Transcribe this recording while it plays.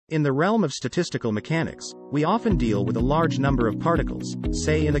In the realm of statistical mechanics, we often deal with a large number of particles,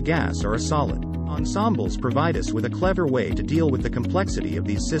 say in a gas or a solid. Ensembles provide us with a clever way to deal with the complexity of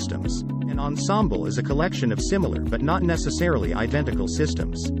these systems. An ensemble is a collection of similar but not necessarily identical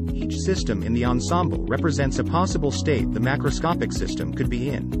systems. Each system in the ensemble represents a possible state the macroscopic system could be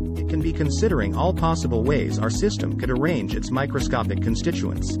in. It can be considering all possible ways our system could arrange its microscopic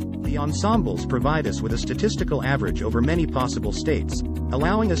constituents. The ensembles provide us with a statistical average over many possible states,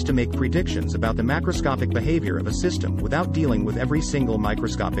 allowing us to make predictions about the macroscopic behavior of a system without dealing with every single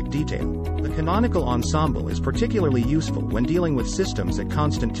microscopic detail. The canonical ensemble is particularly useful when dealing with systems at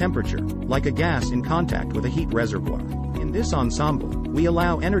constant temperature, like a gas in contact with a heat reservoir. In this ensemble, we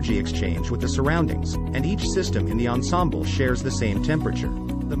allow energy exchange with the surroundings, and each system in the ensemble shares the same temperature.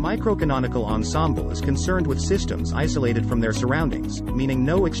 The microcanonical ensemble is concerned with systems isolated from their surroundings, meaning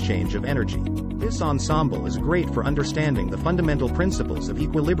no exchange of energy. This ensemble is great for understanding the fundamental principles of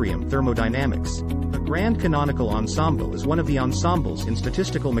equilibrium thermodynamics. The Grand Canonical Ensemble is one of the ensembles in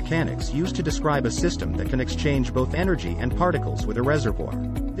statistical mechanics used to describe a system that can exchange both energy and particles with a reservoir.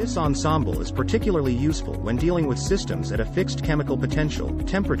 This ensemble is particularly useful when dealing with systems at a fixed chemical potential,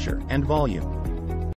 temperature, and volume.